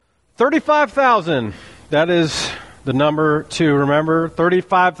35,000. That is the number to remember.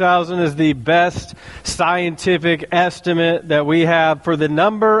 35,000 is the best scientific estimate that we have for the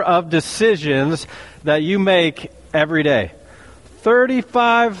number of decisions that you make every day.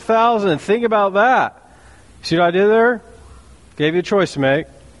 35,000. Think about that. See what I did there? Gave you a choice to make.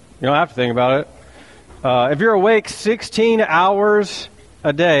 You don't have to think about it. If you're awake 16 hours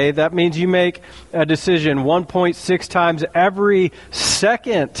a day, that means you make a decision 1.6 times every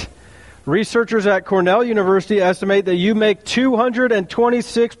second. Researchers at Cornell University estimate that you make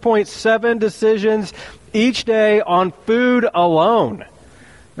 226.7 decisions each day on food alone.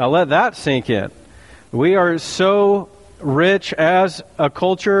 Now let that sink in. We are so rich as a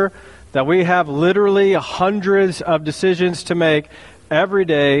culture that we have literally hundreds of decisions to make every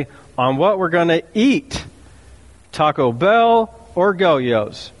day on what we're going to eat. Taco Bell or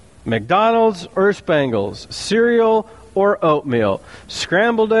Go-Yo's, McDonald's or Spangles, cereal or oatmeal,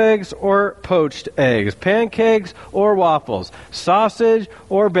 scrambled eggs or poached eggs, pancakes or waffles, sausage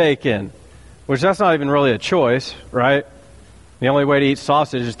or bacon, which that's not even really a choice, right? The only way to eat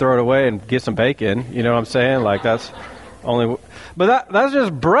sausage is throw it away and get some bacon. You know what I'm saying? Like that's only, but that's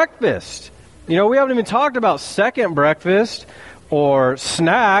just breakfast. You know, we haven't even talked about second breakfast or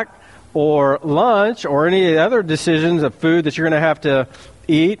snack or lunch or any other decisions of food that you're going to have to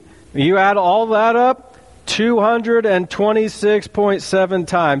eat. You add all that up, 226.7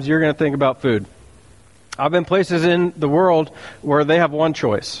 times you're going to think about food. I've been places in the world where they have one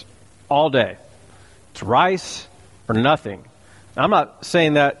choice all day. It's rice or nothing. I'm not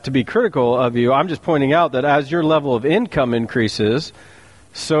saying that to be critical of you. I'm just pointing out that as your level of income increases,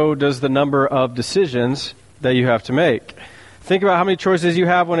 so does the number of decisions that you have to make. Think about how many choices you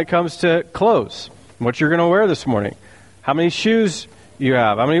have when it comes to clothes, what you're going to wear this morning, how many shoes you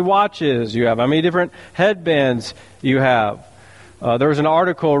have, how many watches you have, how many different headbands you have. There was an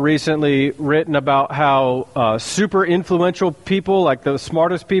article recently written about how super influential people, like the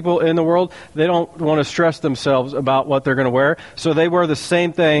smartest people in the world, they don't want to stress themselves about what they're going to wear, so they wear the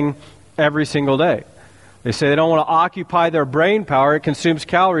same thing every single day. They say they don't want to occupy their brain power. It consumes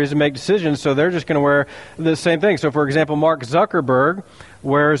calories to make decisions, so they're just going to wear the same thing. So, for example, Mark Zuckerberg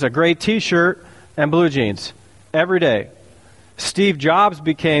wears a gray T-shirt and blue jeans every day. Steve Jobs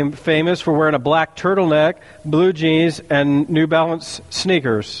became famous for wearing a black turtleneck, blue jeans, and New Balance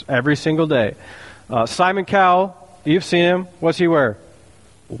sneakers every single day. Simon Cowell, you've seen him. What's he wear?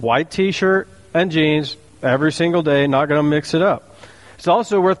 White T-shirt and jeans every single day, not going to mix it up. It's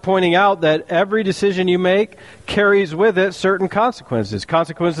also worth pointing out that every decision you make carries with it certain consequences.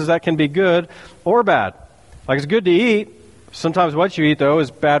 Consequences that can be good or bad. Like it's good to eat. Sometimes what you eat, though,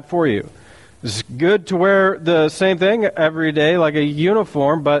 is bad for you. It's good to wear the same thing every day, like a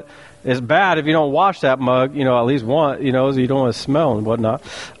uniform, but it's bad if you don't wash that mug, at least once, so you don't want to smell and whatnot.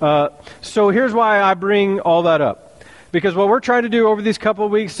 So here's why I bring all that up. Because what we're trying to do over these couple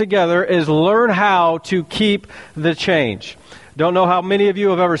of weeks together is learn how to keep the change. Don't know how many of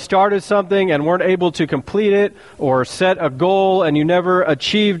you have ever started something and weren't able to complete it, or set a goal and you never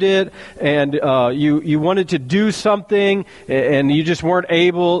achieved it, and you wanted to do something and you just weren't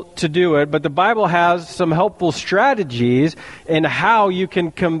able to do it. But the Bible has some helpful strategies in how you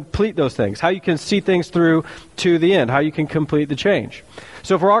can complete those things, how you can see things through to the end, how you can complete the change.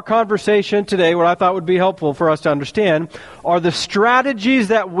 So for our conversation today, what I thought would be helpful for us to understand are the strategies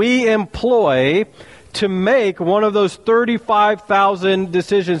that we employ to make one of those 35,000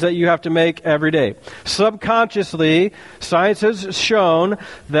 decisions that you have to make every day. Subconsciously, science has shown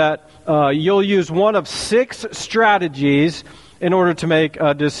that you'll use one of 6 strategies in order to make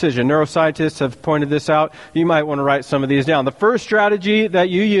a decision. Neuroscientists have pointed this out. You might want to write some of these down. The first strategy that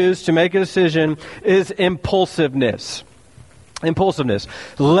you use to make a decision is impulsiveness. Impulsiveness.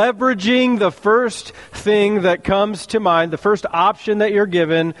 Leveraging the first thing that comes to mind, the first option that you're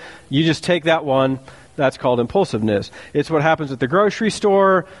given, you just take that one. That's called impulsiveness. It's what happens at the grocery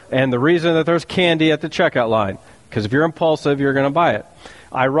store and the reason that there's candy at the checkout line. Because if you're impulsive, you're going to buy it.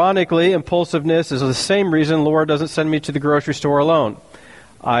 Ironically, impulsiveness is the same reason Laura doesn't send me to the grocery store alone.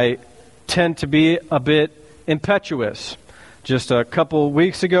 I tend to be a bit impetuous. Just a couple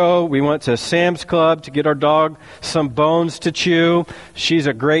weeks ago, we went to Sam's Club to get our dog some bones to chew. She's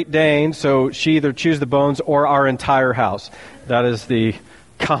a Great Dane, so she either chews the bones or our entire house. That is the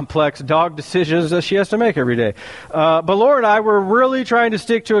complex dog decisions that she has to make every day. But Laura and I were really trying to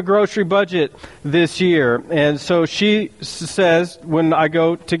stick to a grocery budget this year. And so she says, when I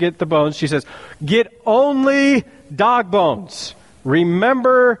go to get the bones, she says, get only dog bones.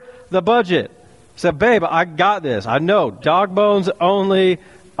 Remember the budget. I said, babe, I got this. I know. Dog bones only.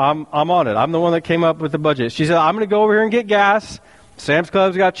 I'm on it. I'm the one that came up with the budget. She said, I'm going to go over here and get gas. Sam's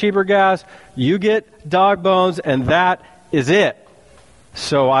Club's got cheaper gas. You get dog bones, and that is it.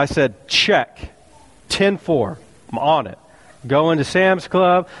 So I said, check. 10-4. I'm on it. Go into Sam's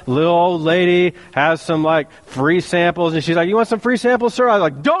Club. Little old lady has some free samples, and she's like, "You want some free samples, sir?" I was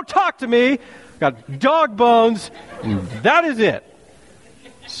like, "Don't talk to me. Got dog bones. And that is it."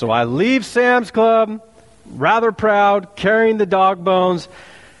 So I leave Sam's Club, rather proud, carrying the dog bones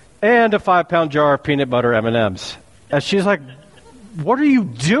and a 5-pound jar of peanut butter M&Ms. And she's like, "What are you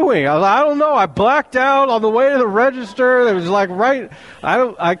doing?" I was like, "I don't know. I blacked out on the way to the register. It was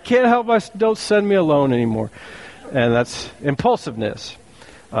I can't help myself. Don't send me alone anymore." And that's impulsiveness.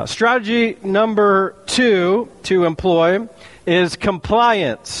 Strategy number 2 to employ is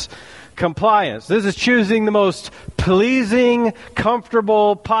compliance. Compliance. This is choosing the most pleasing,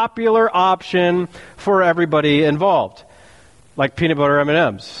 comfortable, popular option for everybody involved. Like peanut butter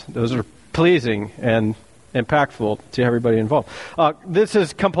M&Ms. Those are pleasing and impactful to everybody involved. This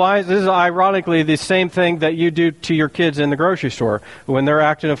is compliance. This is ironically the same thing that you do to your kids in the grocery store. When they're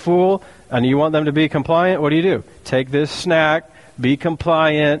acting a fool and you want them to be compliant, what do? Take this snack, be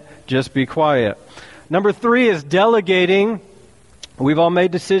compliant, just be quiet. Number 3 is delegating. We've all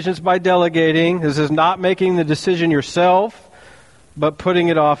made decisions by delegating. This is not making the decision yourself, but putting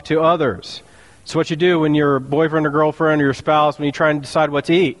it off to others. It's what you do when your boyfriend or girlfriend or your spouse, when you try and decide what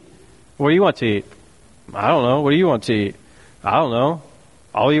to eat. What do you want to eat? I don't know. What do you want to eat? I don't know.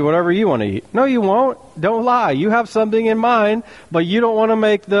 I'll eat whatever you want to eat. No, you won't. Don't lie. You have something in mind, but you don't want to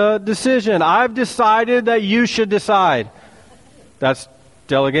make the decision. I've decided that you should decide. That's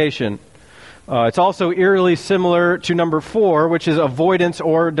delegation. It's also eerily similar to number 4, which is avoidance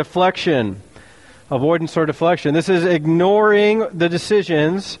or deflection. Avoidance or deflection. This is ignoring the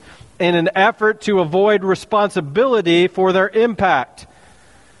decisions in an effort to avoid responsibility for their impact.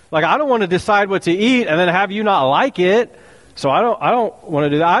 I don't want to decide what to eat and then have you not like it. So I don't want to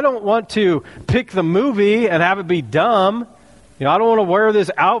do that. I don't want to pick the movie and have it be dumb. I don't want to wear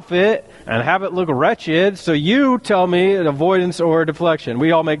this outfit and have it look wretched. So you tell me avoidance or deflection.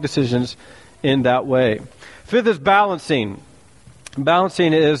 We all make decisions in that way. 5th is balancing.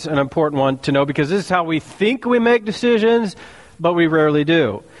 Balancing is an important one to know because this is how we think we make decisions, but we rarely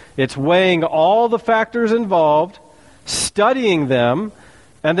do. It's weighing all the factors involved, studying them,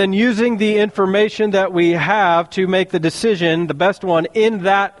 and then using the information that we have to make the decision, the best one, in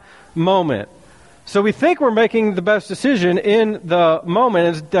that moment. So we think we're making the best decision in the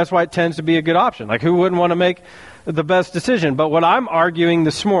moment, and that's why it tends to be a good option. Who wouldn't want to make the best decision? But what I'm arguing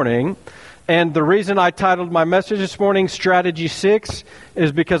this morning, and the reason I titled my message this morning, Strategy 6,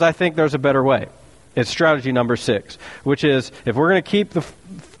 is because I think there's a better way. It's strategy number 6, which is if we're going to keep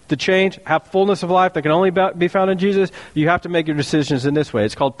the change, have fullness of life that can only be found in Jesus, you have to make your decisions in this way.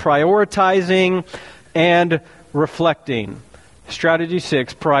 It's called prioritizing and reflecting. Strategy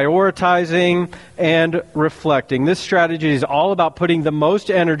 6, prioritizing and reflecting. This strategy is all about putting the most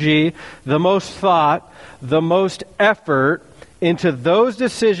energy, the most thought, the most effort into those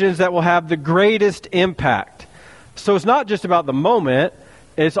decisions that will have the greatest impact. So it's not just about the moment,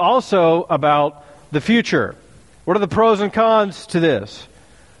 it's also about the future. What are the pros and cons to this?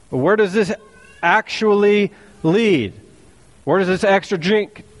 Where does this actually lead? Where does this extra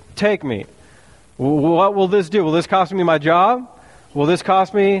drink take me? What will this do? Will this cost me my job? Will this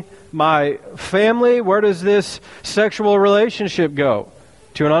cost me my family? Where does this sexual relationship go?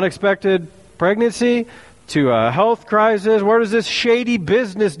 To an unexpected pregnancy? To a health crisis? Where does this shady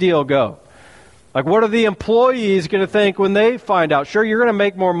business deal go? What are the employees going to think when they find out? Sure, you're going to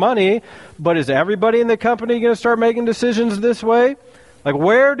make more money, but is everybody in the company going to start making decisions this way?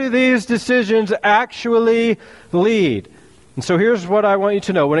 Where do these decisions actually lead? And so here's what I want you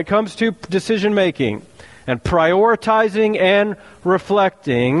to know. When it comes to decision making and prioritizing and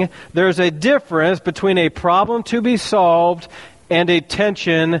reflecting, there's a difference between a problem to be solved and a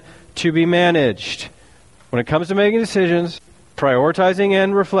tension to be managed. When it comes to making decisions, prioritizing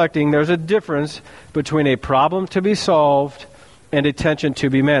and reflecting, there's a difference between a problem to be solved and a tension to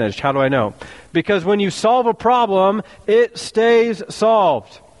be managed. How do I know? Because when you solve a problem, it stays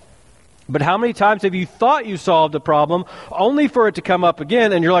solved. But how many times have you thought you solved a problem only for it to come up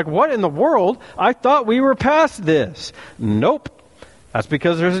again and you're like, what in the world? I thought we were past this. Nope. That's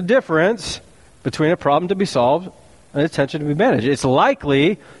because there's a difference between a problem to be solved and a tension to be managed. It's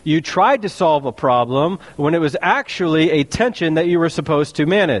likely you tried to solve a problem when it was actually a tension that you were supposed to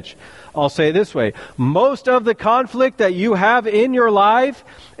manage. I'll say it this way. Most of the conflict that you have in your life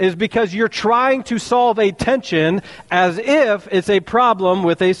is because you're trying to solve a tension as if it's a problem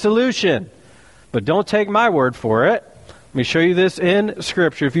with a solution. But don't take my word for it. Let me show you this in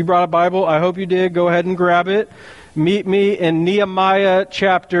Scripture. If you brought a Bible, I hope you did. Go ahead and grab it. meet me in Nehemiah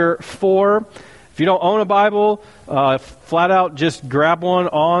chapter 4. If you don't own a Bible, flat out just grab one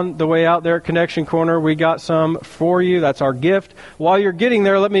on the way out there at Connection Corner. We got some for you. That's our gift. While you're getting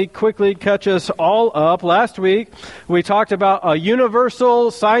there, let me quickly catch us all up. Last week, we talked about a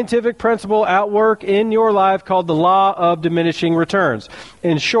universal scientific principle at work in your life called the law of diminishing returns.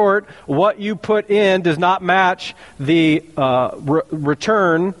 In short, what you put in does not match the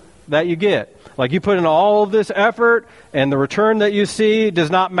return that you get. Like you put in all of this effort and the return that you see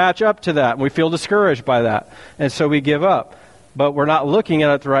does not match up to that. And we feel discouraged by that. And so we give up. But we're not looking at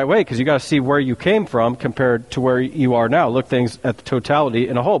it the right way because you got to see where you came from compared to where you are now. Look things at the totality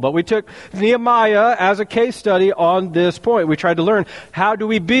in a whole. But we took Nehemiah as a case study on this point. We tried to learn how do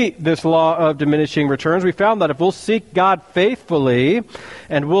we beat this law of diminishing returns. We found that if we'll seek God faithfully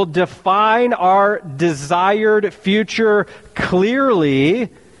and we'll define our desired future clearly,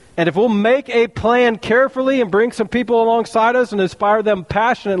 and if we'll make a plan carefully and bring some people alongside us and inspire them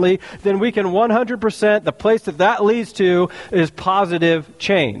passionately, then we can 100%, the place that leads to is positive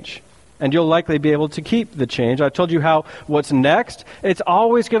change. And you'll likely be able to keep the change. I told you how what's next, it's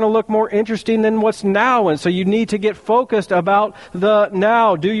always going to look more interesting than what's now. And so you need to get focused about the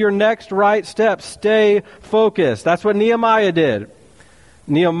now. Do your next right step. Stay focused. That's what Nehemiah did.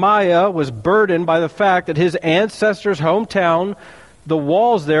 Nehemiah was burdened by the fact that his ancestors' hometown, the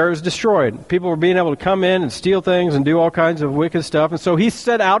walls there is destroyed. People were being able to come in and steal things and do all kinds of wicked stuff. And so he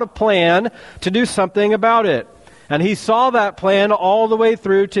set out a plan to do something about it. And he saw that plan all the way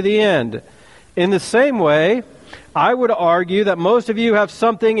through to the end. In the same way, I would argue that most of you have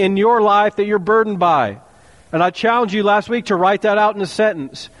something in your life that you're burdened by. And I challenged you last week to write that out in a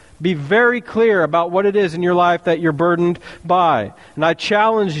sentence. Be very clear about what it is in your life that you're burdened by. And I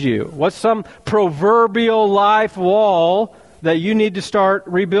challenged you. What's some proverbial life wall that you need to start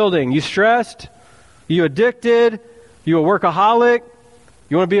rebuilding? You stressed? You addicted? You a workaholic?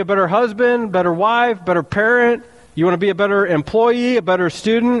 You want to be a better husband, better wife, better parent? You want to be a better employee, a better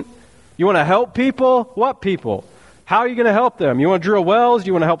student? You want to help people? What people? How are you going to help them? You want to drill wells?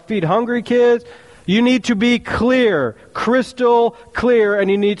 You want to help feed hungry kids? You need to be clear, crystal clear,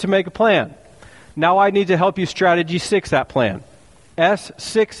 and you need to make a plan. Now I need to help you strategy 6 that plan.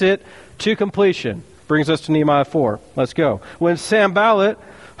 S6 it to completion. Brings us to Nehemiah 4. Let's go. When Sanballat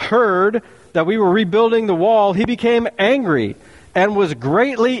heard that we were rebuilding the wall, he became angry and was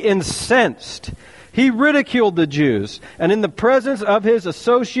greatly incensed. He ridiculed the Jews, and in the presence of his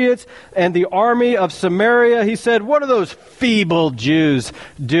associates and the army of Samaria, he said, "What are those feeble Jews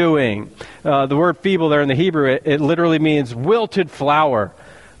doing?" The word feeble there in the Hebrew, it literally means wilted flower.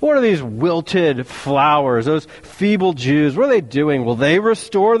 What are these wilted flowers, those feeble Jews? What are they doing? Will they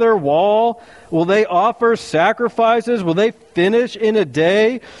restore their wall? Will they offer sacrifices? Will they finish in a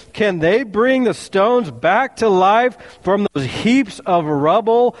day? Can they bring the stones back to life from those heaps of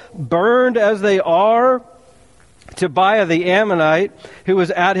rubble, burned as they are? Tobiah the Ammonite, who was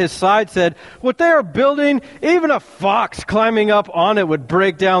at his side, said, "What they are building, even a fox climbing up on it would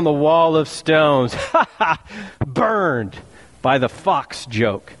break down the wall of stones." Burned by the fox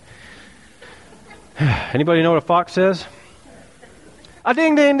joke. Anybody know what a fox says? A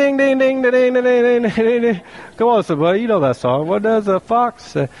ding, ding, ding, ding, ding, ding, ding, ding, ding, ding, ding. Come on, somebody, you know that song. What does a fox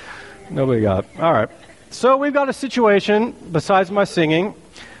say? Nobody got it. All right. So we've got a situation, besides my singing.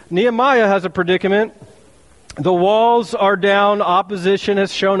 Nehemiah has a predicament. The walls are down. Opposition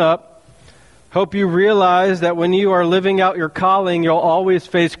has shown up. Hope you realize that when you are living out your calling, you'll always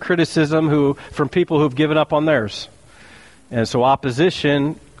face criticism from people who've given up on theirs. And so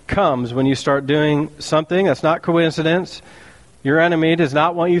opposition comes when you start doing something. That's not coincidence. Your enemy does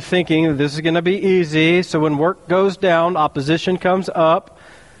not want you thinking that this is going to be easy. So when work goes down, opposition comes up.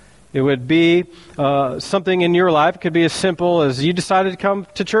 It would be something in your life. It could be as simple as you decided to come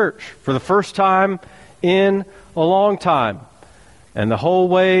to church for the first time in a long time. And the whole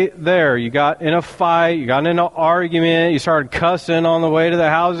way there, you got in a fight, you got in an argument, you started cussing on the way to the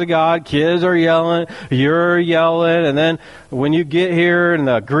house of God, kids are yelling, you're yelling, and then when you get here and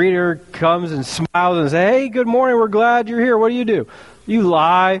the greeter comes and smiles and says, "Hey, good morning, we're glad you're here," what do? You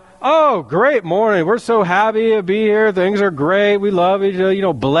lie. "Oh, great morning. We're so happy to be here. Things are great. We love each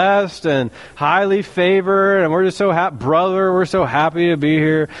other, blessed and highly favored. And we're just so happy. Brother, we're so happy to be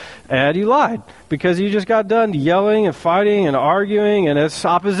here." And you lied because you just got done yelling and fighting and arguing, and it's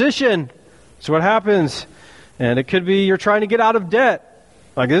opposition. That's what happens. And it could be you're trying to get out of debt.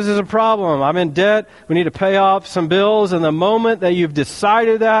 Like, this is a problem. I'm in debt. We need to pay off some bills. And the moment that you've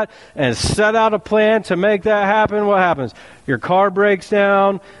decided that and set out a plan to make that happen, what happens? Your car breaks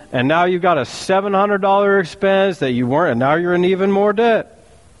down, and now you've got a $700 expense that you weren't, and now you're in even more debt.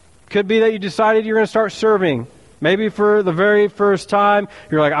 Could be that you decided you're going to start serving Maybe for the very first time,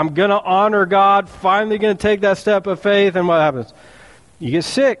 you're like, I'm going to honor God, finally going to take that step of faith, and what happens? You get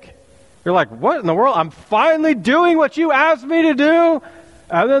sick. You're like, what in the world? I'm finally doing what you asked me to do?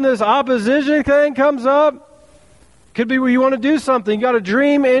 And then this opposition thing comes up. Could be where you want to do something. You got a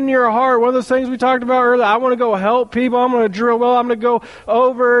dream in your heart. One of those things we talked about earlier. I want to go help people. I'm going to drill well. I'm going to go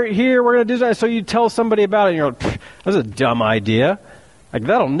over here. We're going to do something. So you tell somebody about it, and you're like, that's a dumb idea. Like,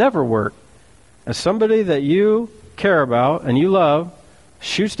 that'll never work. And somebody that you care about and you love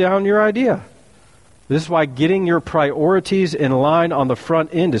shoots down your idea. This is why getting your priorities in line on the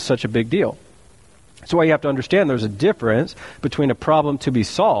front end is such a big deal. That's why you have to understand there's a difference between a problem to be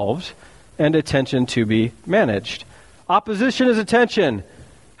solved and attention to be managed. Opposition is attention.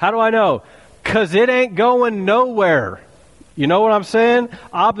 How do I know? Because it ain't going nowhere. You know what I'm saying?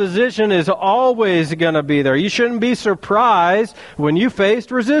 Opposition is always going to be there. You shouldn't be surprised when you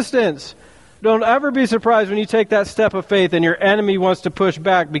faced resistance. Don't ever be surprised when you take that step of faith and your enemy wants to push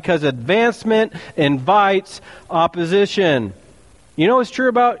back, because advancement invites opposition. You know what's true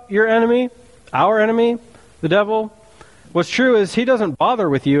about your enemy? Our enemy, the devil? What's true is he doesn't bother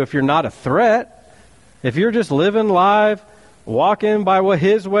with you if you're not a threat. If you're just living life, walking by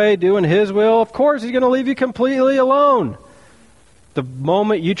his way, doing his will, of course he's going to leave you completely alone. The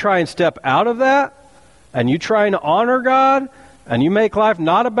moment you try and step out of that, and you try and honor God, and you make life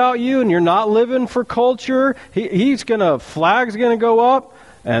not about you, and you're not living for culture, flag's going to go up,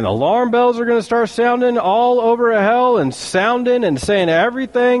 and alarm bells are going to start sounding all over hell, and sounding and saying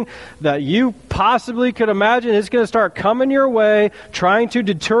everything that you possibly could imagine. It's going to start coming your way, trying to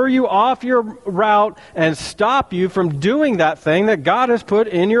deter you off your route and stop you from doing that thing that God has put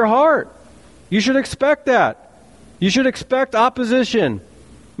in your heart. You should expect that. You should expect opposition.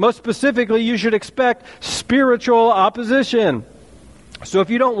 Most specifically, you should expect spiritual opposition. So if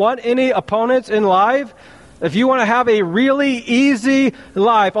you don't want any opponents in life, if you want to have a really easy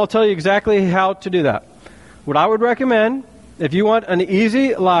life, I'll tell you exactly how to do that. What I would recommend, if you want an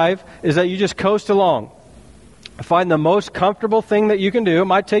easy life, is that you just coast along. Find the most comfortable thing that you can do. It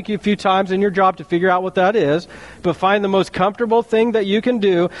might take you a few times in your job to figure out what that is, but find the most comfortable thing that you can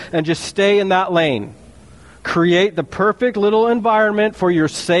do and just stay in that lane. Create the perfect little environment for your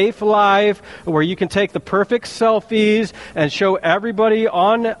safe life where you can take the perfect selfies and show everybody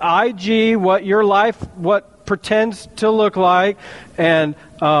on IG what your life, what pretends to look like, and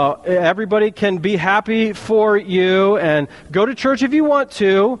everybody can be happy for you, and go to church if you want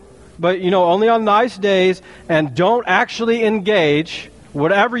to, but only on nice days, and don't actually engage.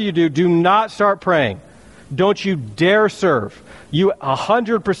 Whatever you do, do not start praying. Don't you dare serve. You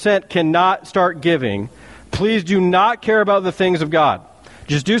 100% cannot start giving. Please do not care about the things of God.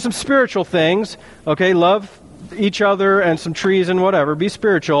 Just do some spiritual things, okay? Love each other and some trees and whatever. Be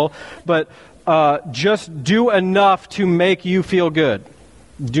spiritual, but just do enough to make you feel good.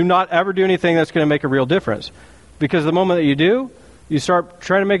 Do not ever do anything that's going to make a real difference. Because the moment that you do, you start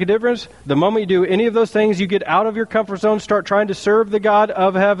trying to make a difference. The moment you do any of those things, you get out of your comfort zone, start trying to serve the God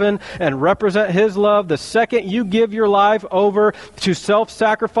of heaven and represent His love. The second you give your life over to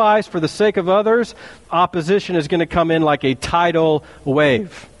self-sacrifice for the sake of others, opposition is going to come in like a tidal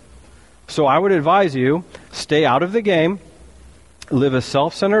wave. So I would advise you, stay out of the game, live a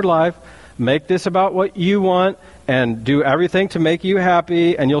self-centered life, make this about what you want, and do everything to make you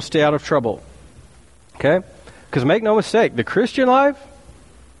happy, and you'll stay out of trouble. Okay? Because make no mistake, the Christian life,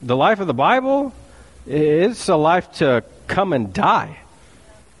 the life of the Bible, it's a life to come and die.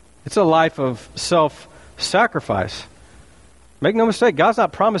 It's a life of self-sacrifice. Make no mistake, God's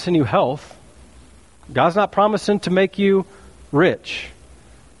not promising you health. God's not promising to make you rich.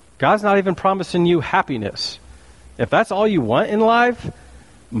 God's not even promising you happiness. If that's all you want in life,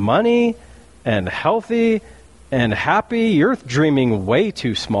 money and healthy and happy, you're dreaming way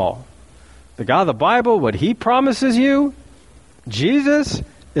too small. The God of the Bible, what He promises you, Jesus,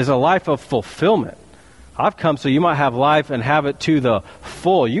 is a life of fulfillment. I've come so you might have life and have it to the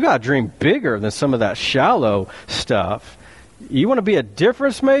full. You got to dream bigger than some of that shallow stuff. You want to be a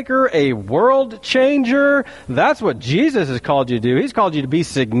difference maker, a world changer? That's what Jesus has called you to do. He's called you to be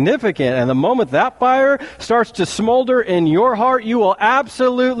significant. And the moment that fire starts to smolder in your heart, you will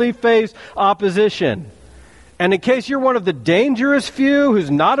absolutely face opposition. And in case you're one of the dangerous few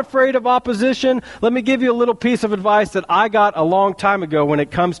who's not afraid of opposition, let me give you a little piece of advice that I got a long time ago when it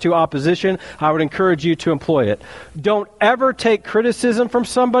comes to opposition. I would encourage you to employ it. Don't ever take criticism from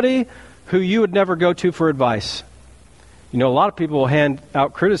somebody who you would never go to for advice. A lot of people will hand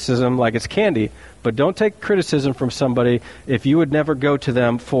out criticism like it's candy, but don't take criticism from somebody if you would never go to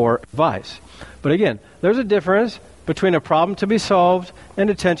them for advice. But again, there's a difference between a problem to be solved and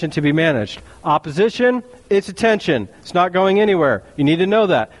a tension to be managed. Opposition, it's a tension. It's not going anywhere. You need to know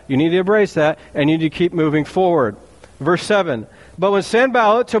that. You need to embrace that, and you need to keep moving forward. Verse 7, but when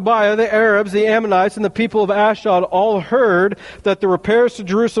Sanballat, Tobiah, the Arabs, the Ammonites, and the people of Ashdod all heard that the repairs to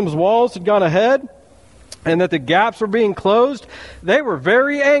Jerusalem's walls had gone ahead and that the gaps were being closed, they were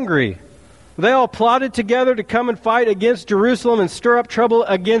very angry. They all plotted together to come and fight against Jerusalem and stir up trouble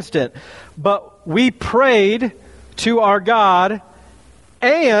against it. But we prayed to our God,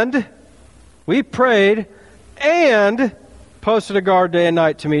 and posted a guard day and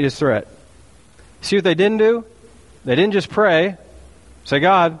night to meet his threat. See what they didn't do? They didn't just pray, say,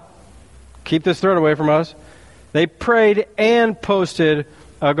 God, keep this threat away from us. They prayed and posted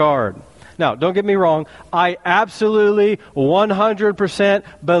a guard. Now, don't get me wrong. I absolutely 100%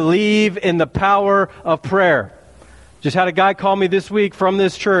 believe in the power of prayer. Just had a guy call me this week from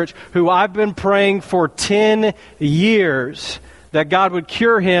this church who I've been praying for 10 years that God would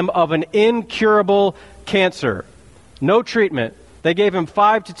cure him of an incurable cancer. No treatment. They gave him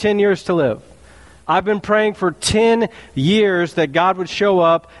 5 to 10 years to live. I've been praying for 10 years that God would show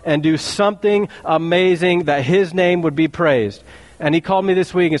up and do something amazing, that his name would be praised. And he called me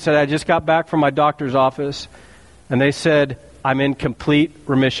this week and said, I just got back from my doctor's office, and they said, I'm in complete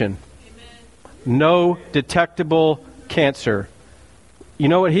remission. Amen. No detectable cancer. You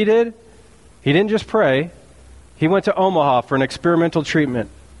know what he did? He didn't just pray. He went to Omaha for an experimental treatment.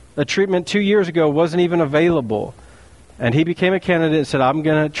 The treatment 2 years ago wasn't even available. And he became a candidate and said, I'm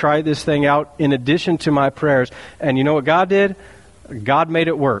going to try this thing out in addition to my prayers. And you know what God did? God made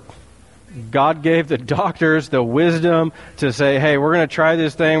it work. God gave the doctors the wisdom to say, hey, we're going to try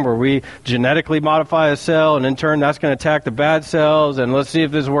this thing where we genetically modify a cell, and in turn that's going to attack the bad cells, and let's see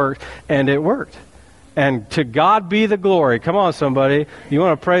if this works. And it worked. And to God be the glory. Come on, somebody. You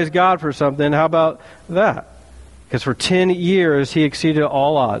want to praise God for something? How about that? Because for 10 years, he exceeded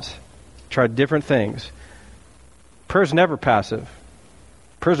all odds. Tried different things. Prayer's never passive.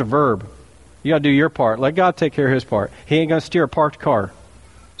 Prayer's a verb. You got to do your part. Let God take care of his part. He ain't going to steer a parked car.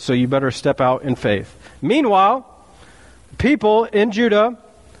 So you better step out in faith. Meanwhile, people in Judah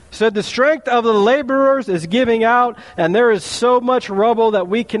said, the strength of the laborers is giving out, and there is so much rubble that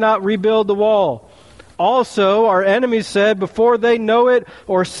we cannot rebuild the wall. Also, our enemies said, before they know it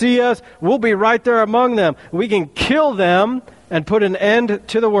or see us, we'll be right there among them. We can kill them and put an end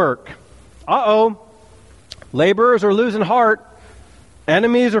to the work. Laborers are losing heart.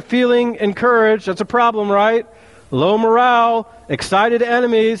 Enemies are feeling encouraged. That's a problem, right? Low morale, excited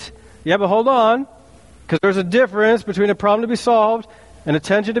enemies. Yeah, but hold on, because there's a difference between a problem to be solved and a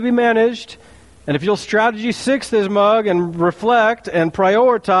tension to be managed. And if you'll strategy 6 this mug and reflect and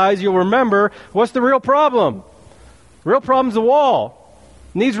prioritize, you'll remember what's the real problem. The real problem's the wall.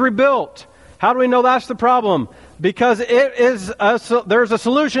 It needs rebuilt. How do we know that's the problem? Because there's a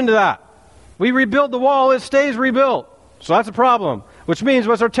solution to that. We rebuild the wall, it stays rebuilt. So that's a problem. Which means,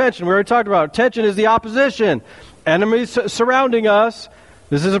 what's our tension? We already talked about it. Tension is the opposition. Enemies surrounding us.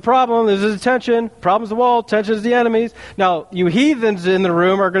 This is a problem. This is a tension. Problem's the wall. Tension is the enemies. Now, you heathens in the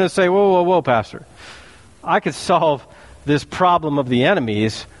room are going to say, whoa, Pastor. I could solve this problem of the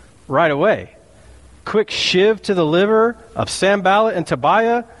enemies right away. Quick shiv to the liver of Sanballat and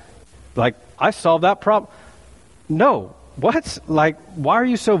Tobiah. Like, I solved that problem. No. What? Like, why are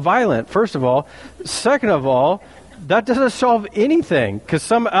you so violent, first of all? Second of all, that doesn't solve anything, because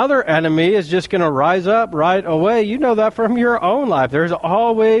some other enemy is just going to rise up right away. You know that from your own life. There's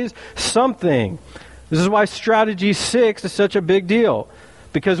always something. This is why strategy 6 is such a big deal,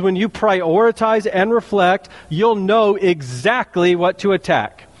 because when you prioritize and reflect, you'll know exactly what to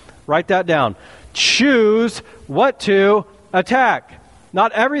attack. Write that down. Choose what to attack.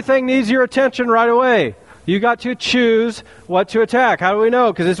 Not everything needs your attention right away. You got to choose what to attack. How do we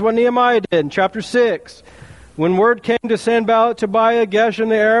know? Because this is what Nehemiah did in chapter 6. When word came to Sanballat, Tobiah, Geshem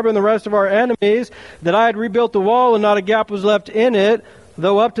the Arab, and the rest of our enemies that I had rebuilt the wall and not a gap was left in it,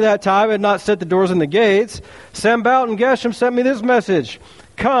 though up to that time I had not set the doors and the gates, Sanballat and Geshem sent me this message.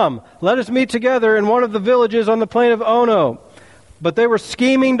 Come, let us meet together in one of the villages on the plain of Ono. But they were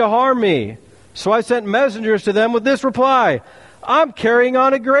scheming to harm me. So I sent messengers to them with this reply. I'm carrying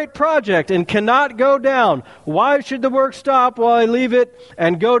on a great project and cannot go down. Why should the work stop while I leave it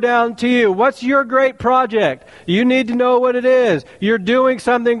and go down to you? What's your great project? You need to know what it is. You're doing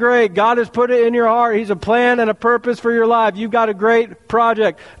something great. God has put it in your heart. He's a plan and a purpose for your life. You've got a great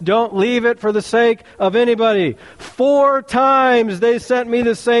project. Don't leave it for the sake of anybody. 4 times they sent me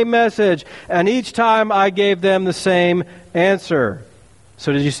the same message, and each time I gave them the same answer.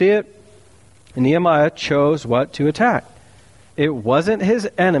 So did you see it? And Nehemiah chose what to attack. It wasn't his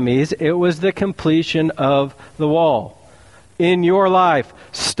enemies. It was the completion of the wall. In your life,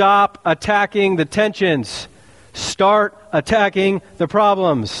 stop attacking the tensions. Start attacking the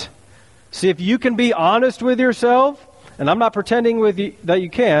problems. See, if you can be honest with yourself, and I'm not pretending with you that you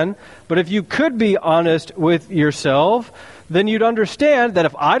can, but if you could be honest with yourself, then you'd understand that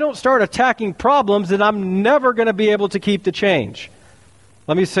if I don't start attacking problems, then I'm never going to be able to keep the change.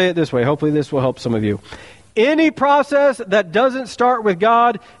 Let me say it this way. Hopefully this will help some of you. Any process that doesn't start with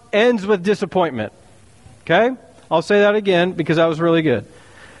God ends with disappointment. Okay? I'll say that again because that was really good.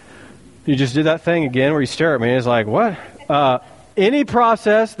 You just did that thing again where you stare at me and it's like, what? Any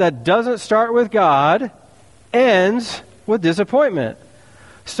process that doesn't start with God ends with disappointment.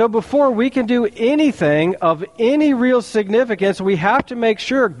 So before we can do anything of any real significance, we have to make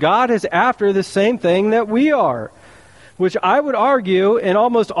sure God is after the same thing that we are. Which I would argue in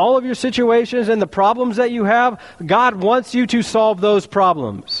almost all of your situations and the problems that you have, God wants you to solve those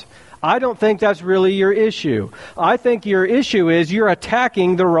problems. I don't think that's really your issue. I think your issue is you're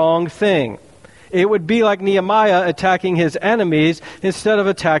attacking the wrong thing. It would be like Nehemiah attacking his enemies instead of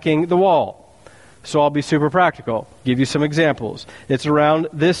attacking the wall. So I'll be super practical. Give you some examples. It's around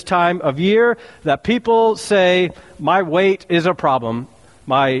this time of year that people say, my weight is a problem.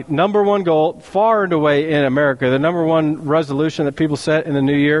 My number one goal, far and away in America, the number one resolution that people set in the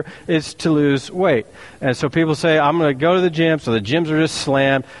new year is to lose weight. And so people say, I'm going to go to the gym, so the gyms are just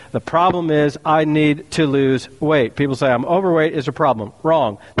slammed. The problem is I need to lose weight. People say I'm overweight is a problem.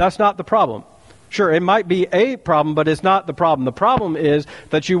 Wrong. That's not the problem. Sure, it might be a problem, but it's not the problem. The problem is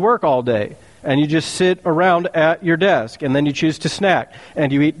that you work all day. And you just sit around at your desk, and then you choose to snack,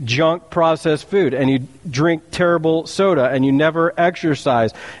 and you eat junk processed food, and you drink terrible soda, and you never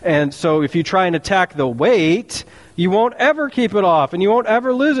exercise. And so if you try and attack the weight, you won't ever keep it off, and you won't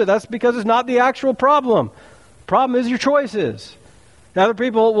ever lose it. That's because it's not the actual problem. The problem is your choices. Now, other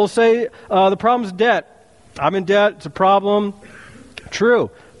people will say, the problem is debt. I'm in debt. It's a problem. True.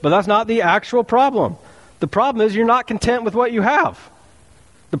 But that's not the actual problem. The problem is you're not content with what you have.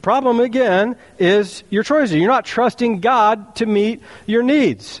 The problem, again, is your choices. You're not trusting God to meet your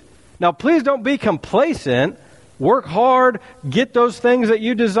needs. Now, please don't be complacent. Work hard. Get those things that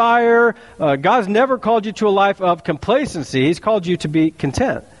you desire. God's never called you to a life of complacency. He's called you to be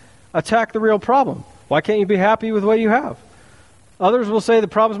content. Attack the real problem. Why can't you be happy with what you have? Others will say the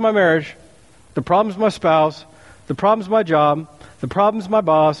problem's my marriage. The problem's my spouse. The problem's my job. The problem's my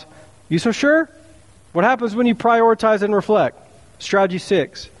boss. You so sure? What happens when you prioritize and reflect? Strategy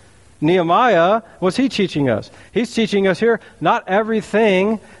 6. Nehemiah, what's he teaching us? He's teaching us here, not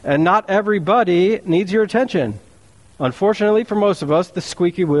everything and not everybody needs your attention. Unfortunately, for most of us, the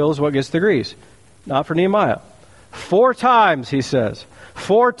squeaky wheel is what gets the grease. Not for Nehemiah. 4 times, he says.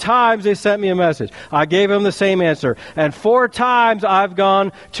 4 times they sent me a message. I gave him the same answer. And 4 times I've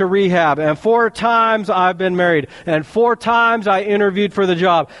gone to rehab. And 4 times I've been married. And 4 times I interviewed for the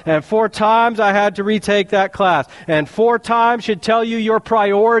job. And 4 times I had to retake that class. And 4 times should tell you your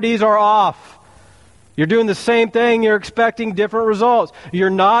priorities are off. You're doing the same thing. You're expecting different results. You're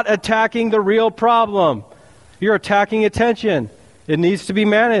not attacking the real problem. You're attacking attention. It needs to be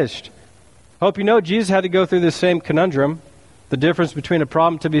managed. Hope you know Jesus had to go through this same conundrum. The difference between a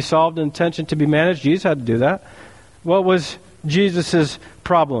problem to be solved and attention to be managed. Jesus had to do that. What was Jesus'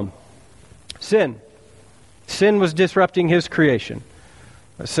 problem? Sin. Sin was disrupting his creation.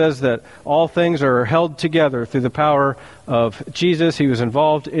 It says that all things are held together through the power of Jesus. He was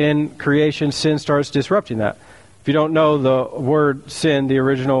involved in creation. Sin starts disrupting that. If you don't know the word sin, the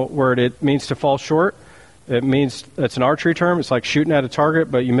original word, it means to fall short. It means, it's an archery term. It's like shooting at a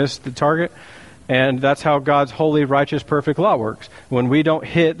target, but you missed the target. And that's how God's holy, righteous, perfect law works. When we don't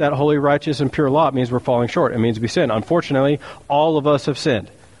hit that holy, righteous, and pure law, it means we're falling short. It means we sin. Unfortunately, all of us have sinned.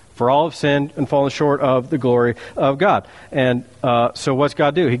 For all have sinned and fallen short of the glory of God. And so what's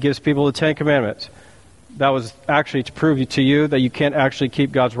God do? He gives people the 10 Commandments. That was actually to prove to you that you can't actually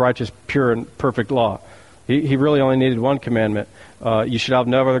keep God's righteous, pure, and perfect law. He really only needed 1 commandment. You should have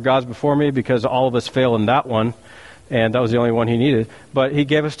no other gods before me, because all of us fail in that one. And that was the only one he needed. But he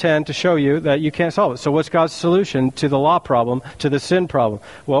gave us 10 to show you that you can't solve it. So what's God's solution to the law problem, to the sin problem?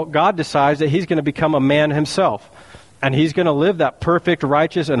 Well, God decides that he's going to become a man himself. And he's going to live that perfect,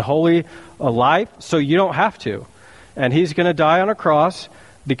 righteous, and holy life so you don't have to. And he's going to die on a cross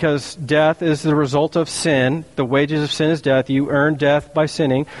because death is the result of sin. The wages of sin is death. You earn death by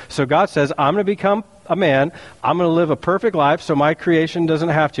sinning. So God says, I'm going to become a man. I'm going to live a perfect life so my creation doesn't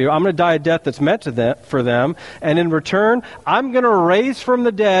have to. I'm going to die a death that's meant for them. And in return, I'm going to raise from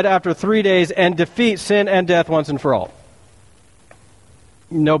the dead after 3 days and defeat sin and death once and for all.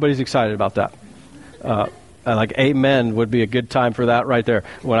 Nobody's excited about that. Like amen would be a good time for that right there.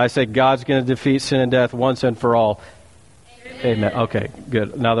 When I say God's going to defeat sin and death once and for all. Amen. Okay,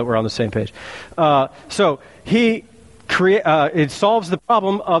 good. Now that we're on the same page. So he it solves the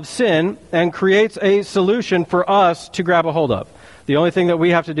problem of sin and creates a solution for us to grab a hold of. The only thing that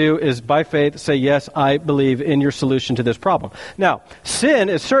we have to do is, by faith, say, yes, I believe in your solution to this problem. Now, sin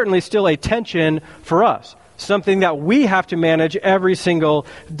is certainly still a tension for us, something that we have to manage every single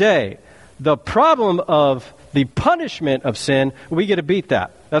day. The problem of the punishment of sin, we get to beat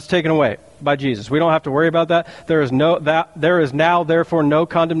that. That's taken away by Jesus. We don't have to worry about that. There is now, therefore, no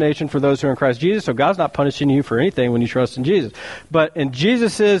condemnation for those who are in Christ Jesus. So God's not punishing you for anything when you trust in Jesus. But in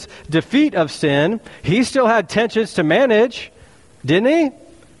Jesus' defeat of sin, he still had tensions to manage, didn't he?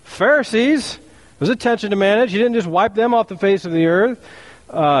 Pharisees, there's a tension to manage. He didn't just wipe them off the face of the earth.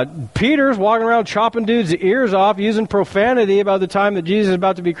 Peter's walking around chopping dudes' ears off, using profanity about the time that Jesus is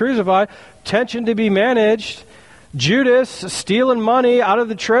about to be crucified. Tension to be managed. Judas stealing money out of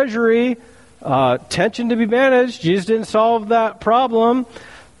the treasury. Tension to be managed. Jesus didn't solve that problem.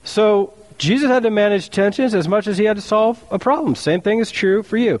 So Jesus had to manage tensions as much as he had to solve a problem. Same thing is true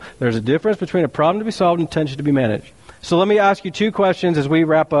for you. There's a difference between a problem to be solved and tension to be managed. So let me ask you two questions as we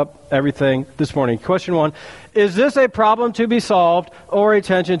wrap up everything this morning. Question one, is this a problem to be solved or a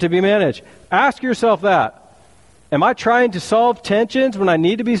tension to be managed? Ask yourself that. Am I trying to solve tensions when I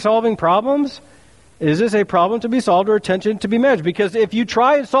need to be solving problems? Is this a problem to be solved or a tension to be managed? Because if you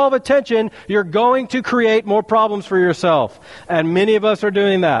try and solve a tension, you're going to create more problems for yourself. And many of us are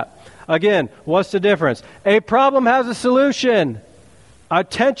doing that. Again, what's the difference? A problem has a solution. A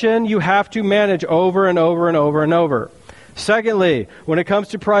tension you have to manage over and over and over and over. Secondly, when it comes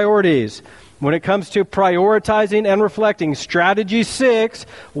to priorities, when it comes to prioritizing and reflecting, strategy 6,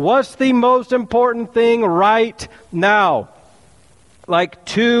 what's the most important thing right now? Like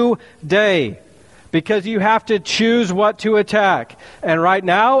today. Because you have to choose what to attack. And right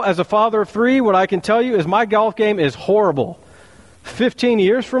now, as a father of 3, what I can tell you is my golf game is horrible. 15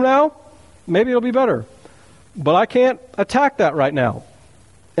 years from now, maybe it'll be better. But I can't attack that right now.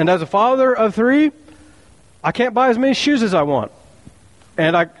 And as a father of 3, I can't buy as many shoes as I want.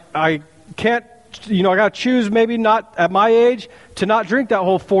 And I can't, I got to choose maybe not at my age to not drink that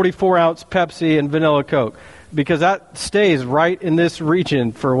whole 44-ounce Pepsi and vanilla Coke. Because that stays right in this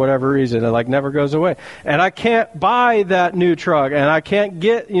region for whatever reason. It never goes away. And I can't buy that new truck. And I can't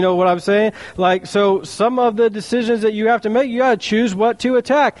get, what I'm saying? So some of the decisions that you have to make, you got to choose what to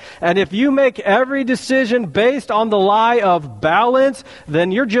attack. And if you make every decision based on the lie of balance,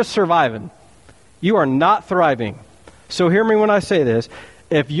 then you're just surviving. You are not thriving. So hear me when I say this.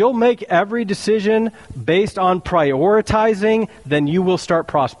 If you'll make every decision based on prioritizing, then you will start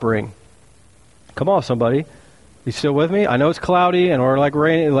prospering. Come on, somebody. You still with me? I know it's cloudy and or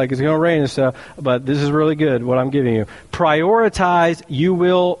rain, it's going to rain and stuff, but this is really good what I'm giving you. Prioritize, you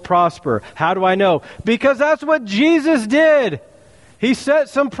will prosper. How do I know? Because that's what Jesus did. He set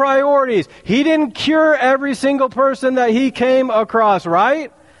some priorities. He didn't cure every single person that he came across,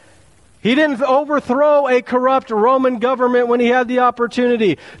 right? He didn't overthrow a corrupt Roman government when he had the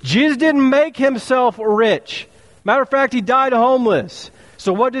opportunity. Jesus didn't make himself rich. Matter of fact, he died homeless.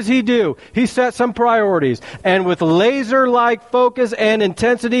 So what does he do? He set some priorities. And with laser-like focus and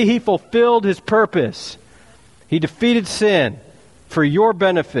intensity, he fulfilled his purpose. He defeated sin for your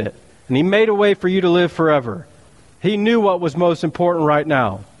benefit. And he made a way for you to live forever. He knew what was most important right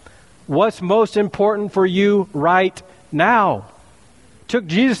now. What's most important for you right now? Took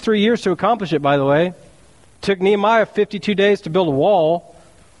Jesus 3 years to accomplish it, by the way. Took Nehemiah 52 days to build a wall.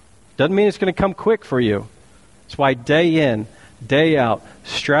 Doesn't mean it's going to come quick for you. That's why day in, day out,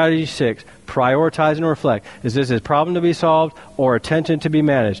 strategy 6, prioritize and reflect. Is this a problem to be solved or a tension to be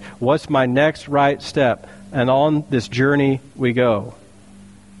managed? What's my next right step? And on this journey we go.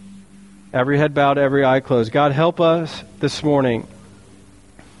 Every head bowed, every eye closed. God, help us this morning.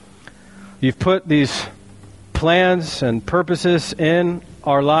 You've put these plans and purposes in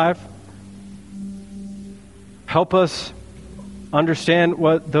our life. Help us understand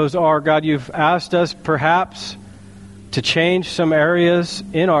what those are. God, you've asked us perhaps to change some areas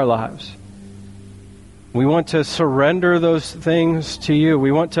in our lives. We want to surrender those things to you.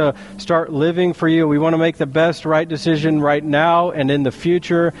 We want to start living for you. We want to make the best right decision right now and in the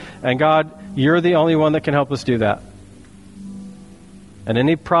future. And God, you're the only one that can help us do that. And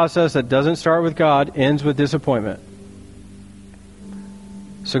any process that doesn't start with God ends with disappointment.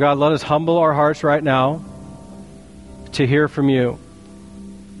 So God, let us humble our hearts right now to hear from you.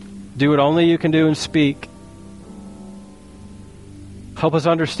 Do what only you can do and speak. Help us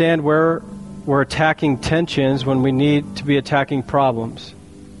understand where we're attacking tensions when we need to be attacking problems.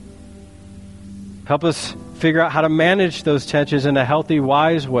 Help us figure out how to manage those tensions in a healthy,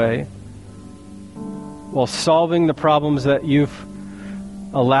 wise way while solving the problems that you've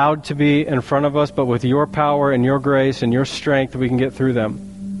allowed to be in front of us, but with your power and your grace and your strength, we can get through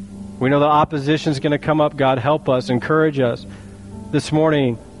them. We know the opposition is going to come up. God, help us, encourage us. This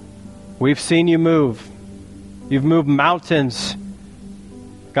morning, we've seen you move. You've moved mountains.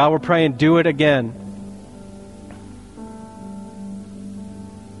 God, we're praying, do it again.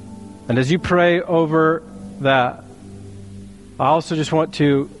 And as you pray over that, I also just want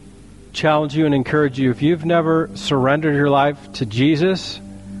to challenge you and encourage you. If you've never surrendered your life to Jesus,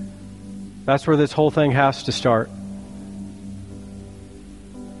 that's where this whole thing has to start.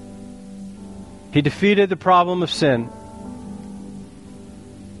 He defeated the problem of sin.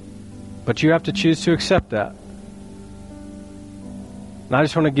 But you have to choose to accept that. And I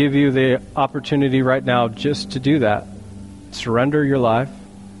just want to give you the opportunity right now just to do that. Surrender your life.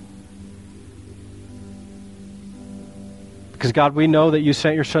 Because God, we know that you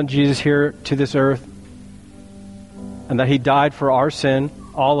sent your Son Jesus here to this earth and that He died for our sin,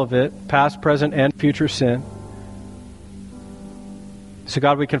 all of it, past, present, and future sin. So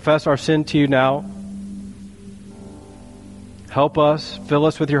God, we confess our sin to you now. Help us, fill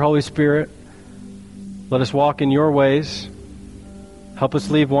us with your Holy Spirit. Let us walk in your ways. Help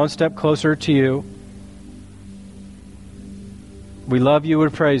us leave one step closer to you. We love you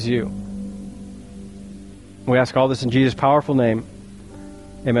and praise you. We ask all this in Jesus' powerful name.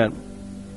 Amen.